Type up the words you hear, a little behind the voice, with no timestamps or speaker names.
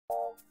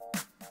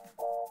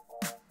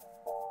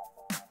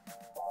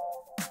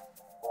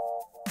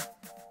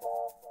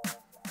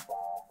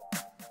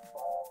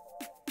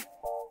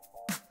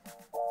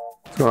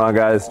What's going on,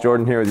 guys?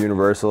 Jordan here with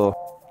Universal.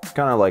 It's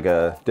kind of like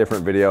a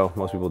different video.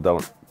 Most people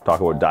don't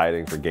talk about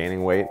dieting for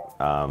gaining weight,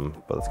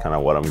 but that's kind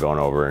of what I'm going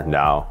over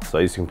now. So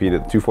I used to compete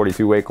at the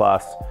 242 weight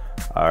class,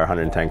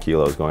 110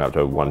 kilos, going up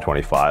to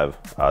 125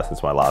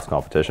 since my last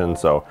competition.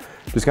 So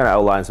just kind of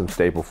outline some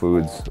staple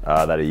foods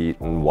that I eat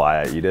and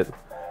why I eat it.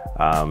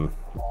 A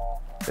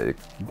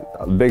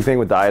big thing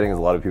with dieting is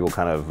a lot of people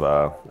kind of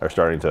are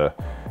starting to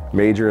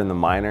major in the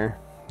minor,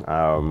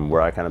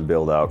 where I kind of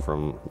build out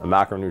from a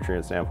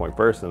macronutrient standpoint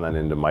first and then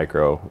into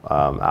micro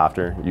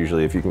after.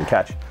 Usually if you can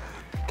catch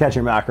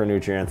your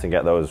macronutrients and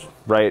get those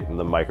right, and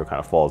the micro kind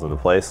of falls into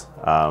place.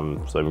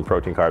 So I mean,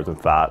 protein, carbs, and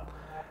fat.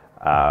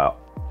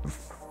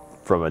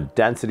 From a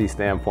density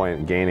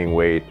standpoint, gaining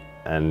weight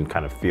and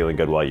kind of feeling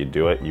good while you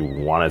do it, you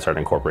want to start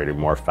incorporating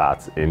more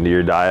fats into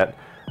your diet.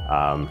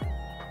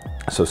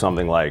 So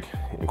something like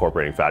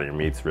incorporating fattier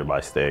meats,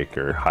 ribeye steak,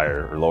 or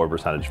higher or lower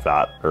percentage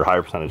fat, or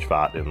higher percentage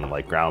fat in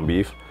like ground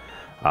beef.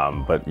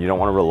 But you don't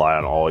want to rely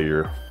on all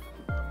your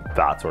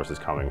fat sources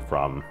coming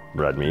from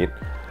red meat.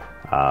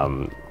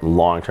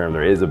 Long term,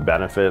 there is a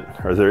benefit,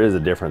 or there is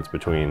a difference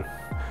between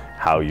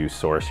how you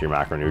source your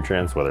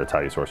macronutrients, whether it's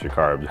how you source your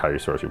carbs, how you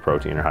source your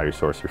protein, or how you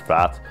source your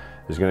fats.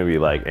 There's going to be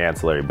like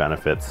ancillary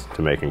benefits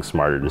to making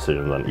smarter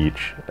decisions on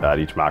each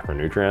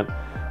macronutrient.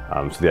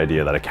 So the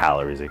idea that a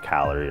calorie is a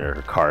calorie or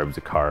a carb's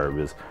a carb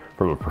is,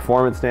 from a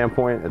performance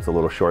standpoint, it's a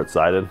little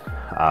short-sighted.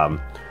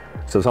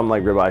 So something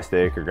like ribeye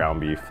steak or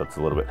ground beef, that's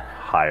a little bit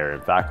higher in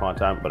fat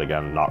content, but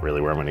again, not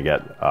really where I'm going to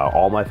get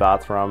all my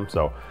fats from.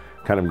 So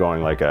kind of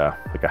going like a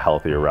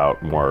healthier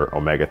route, more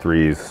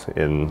omega-3s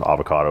in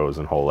avocados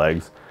and whole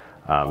eggs,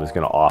 is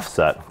going to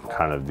offset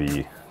kind of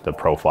the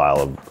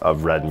profile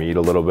of red meat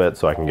a little bit,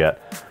 so I can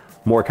get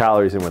more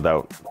calories in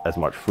without as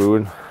much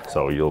food.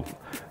 So you'll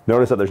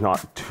notice that there's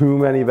not too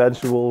many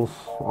vegetables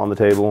on the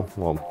table.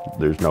 Well,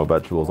 there's no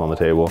vegetables on the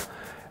table.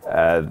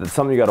 That's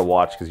something you got to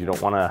watch, because you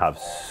don't want to have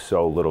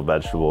so little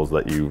vegetables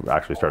that you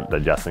actually start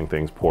digesting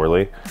things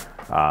poorly.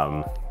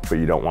 But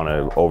you don't want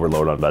to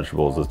overload on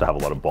vegetables as to have a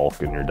lot of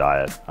bulk in your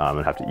diet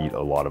and have to eat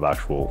a lot of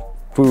actual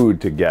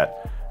food to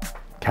get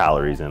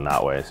calories in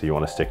that way. So you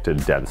want to stick to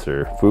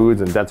denser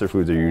foods, and denser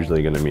foods are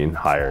usually going to mean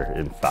higher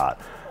in fat.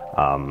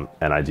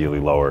 And ideally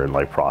lower in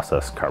like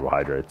processed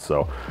carbohydrates.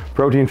 So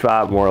protein,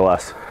 fat, more or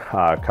less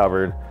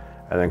covered.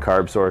 And then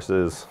carb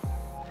sources,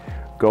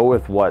 go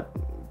with what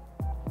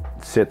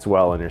sits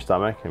well in your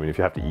stomach. I mean, if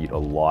you have to eat a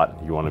lot,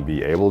 you want to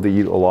be able to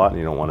eat a lot, and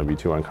you don't want to be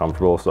too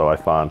uncomfortable. So I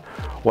found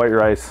white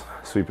rice,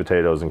 sweet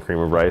potatoes, and cream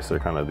of rice are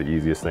kind of the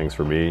easiest things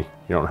for me. You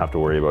don't have to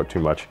worry about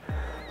too much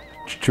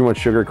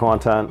sugar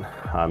content.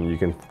 You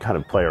can kind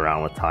of play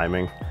around with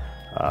timing.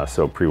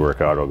 So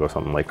pre-workout, I'll go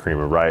something like cream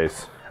of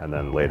rice, and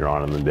then later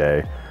on in the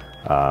day,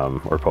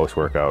 or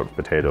post-workout,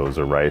 potatoes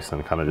or rice,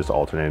 and kind of just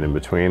alternate in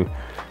between.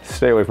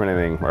 Stay away from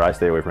anything, or I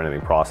stay away from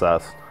anything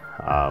processed,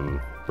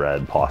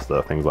 bread,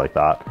 pasta, things like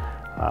that.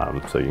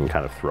 So you can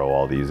kind of throw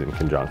all these in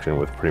conjunction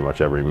with pretty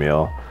much every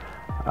meal.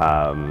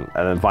 And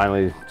then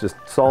finally, just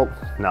salt.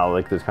 Now,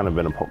 like, there's kind of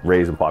been a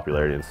raise in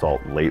popularity in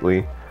salt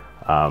lately.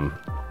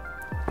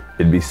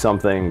 It'd be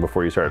something,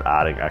 before you start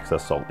adding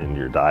excess salt into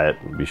your diet,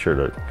 be sure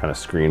to kind of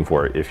screen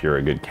for it if you're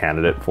a good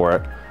candidate for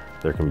it.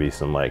 There can be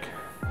some like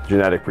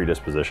genetic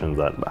predispositions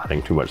that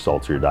adding too much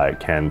salt to your diet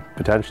can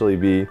potentially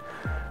be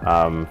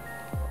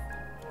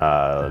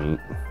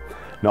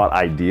not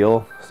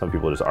ideal. Some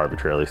people just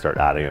arbitrarily start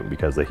adding it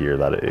because they hear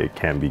that it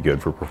can be good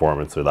for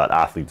performance, or that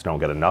athletes don't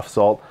get enough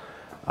salt.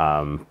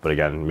 But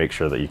again, make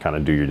sure that you kind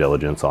of do your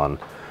diligence on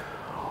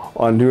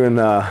doing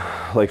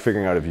like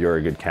figuring out if you're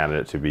a good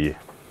candidate to be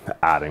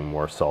adding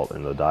more salt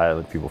in the diet.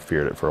 Like, people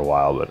feared it for a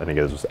while, but I think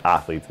as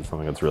athletes, it's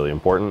something that's really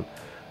important.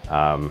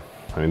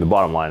 I mean, the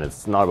bottom line,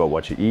 it's not about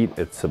what you eat,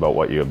 it's about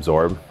what you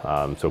absorb.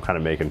 So kind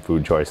of making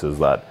food choices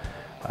that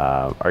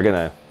are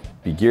gonna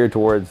be geared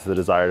towards the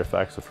desired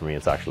effect. So for me,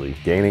 it's actually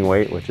gaining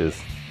weight, which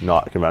is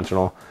not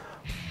conventional.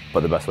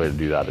 But the best way to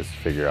do that is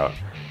figure out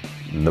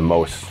the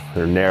most,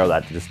 or narrow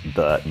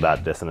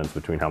that dissonance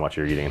between how much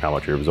you're eating and how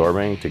much you're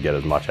absorbing, to get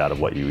as much out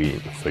of what you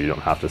eat. So you don't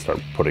have to start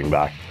putting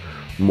back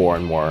more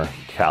and more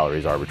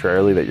calories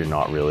arbitrarily that you're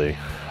not really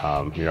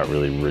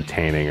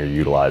retaining or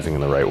utilizing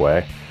in the right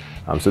way.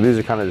 So these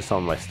are kind of just some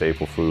of my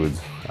staple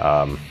foods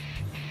that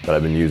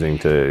I've been using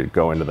to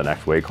go into the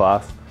next weight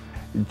class.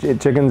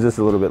 Chicken's just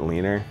a little bit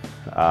leaner.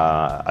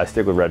 I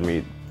stick with red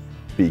meat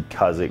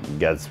because it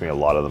gets me a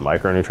lot of the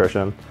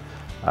micronutrition.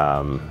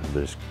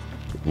 There's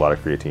a lot of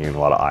creatine, a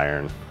lot of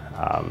iron.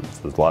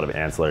 So there's a lot of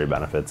ancillary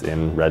benefits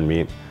in red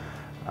meat.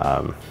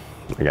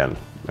 Again,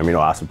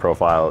 amino acid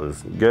profile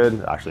is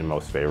good, actually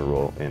most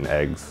favorable in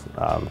eggs.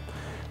 So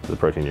the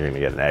protein you're gonna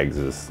get in eggs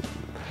is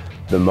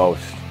the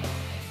most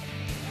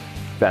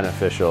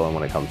beneficial, and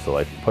when it comes to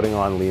like putting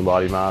on lean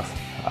body mass.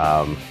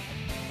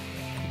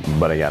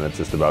 But again, it's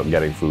just about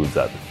getting foods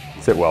that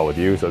sit well with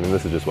you. So I mean,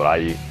 this is just what I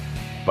eat.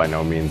 By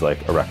no means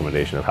like a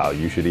recommendation of how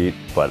you should eat,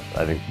 but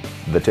I think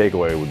the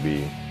takeaway would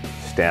be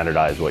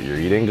standardize what you're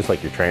eating, just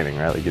like you're training,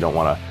 right? Like, you don't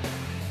want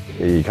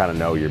to, you kind of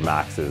know your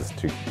maxes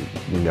to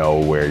know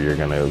where you're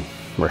going to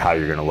or how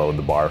you're gonna load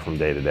the bar from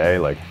day to day.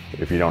 Like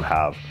if you don't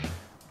have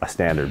a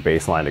standard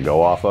baseline to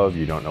go off of,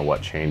 you don't know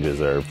what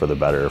changes are for the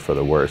better or for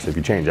the worse. If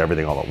you change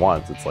everything all at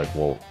once, it's like,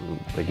 well,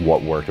 like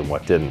what worked and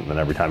what didn't. Then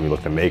every time you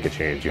look to make a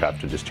change, you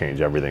have to just change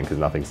everything because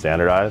nothing's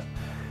standardized.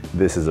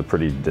 This is a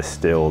pretty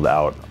distilled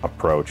out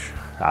approach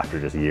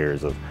after just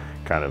years of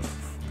kind of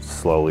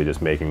slowly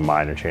just making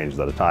minor changes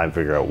at a time,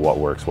 figure out what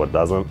works, what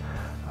doesn't.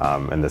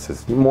 And this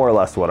is more or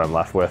less what I'm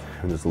left with.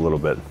 And there's a little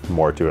bit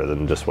more to it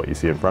than just what you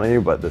see in front of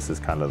you, but this is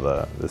kind of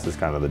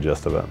the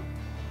gist of it.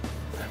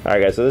 All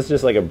right, guys, so this is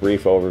just like a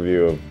brief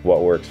overview of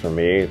what works for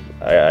me.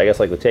 I guess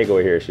like the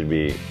takeaway here should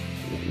be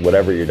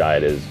whatever your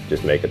diet is,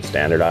 just make it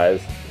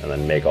standardized and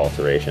then make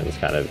alterations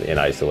kind of in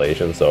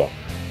isolation so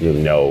you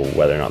know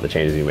whether or not the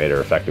changes you made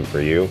are effective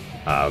for you.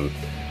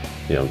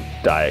 You know,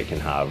 diet can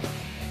have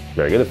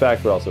very good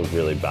effects, but also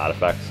really bad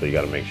effects. So you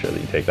got to make sure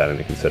that you take that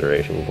into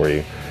consideration before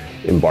you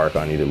embark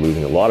on either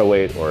losing a lot of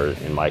weight or,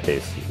 in my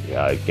case,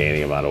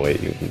 gaining amount of weight.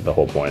 The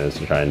whole point is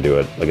to try and do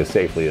it like as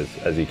safely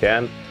as you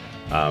can.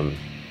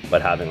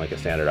 But having like a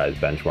standardized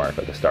benchmark,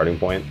 like a starting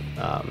point,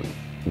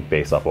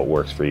 based off what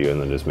works for you, and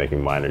then just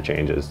making minor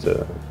changes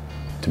to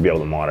be able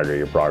to monitor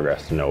your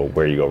progress, to know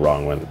where you go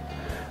wrong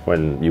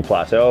when you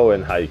plateau,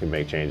 and how you can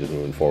make changes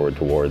moving forward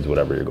towards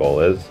whatever your goal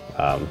is.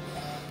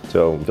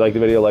 So if you like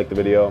the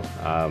video,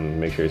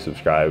 make sure you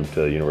subscribe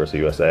to University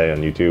USA on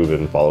YouTube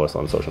and follow us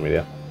on social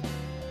media.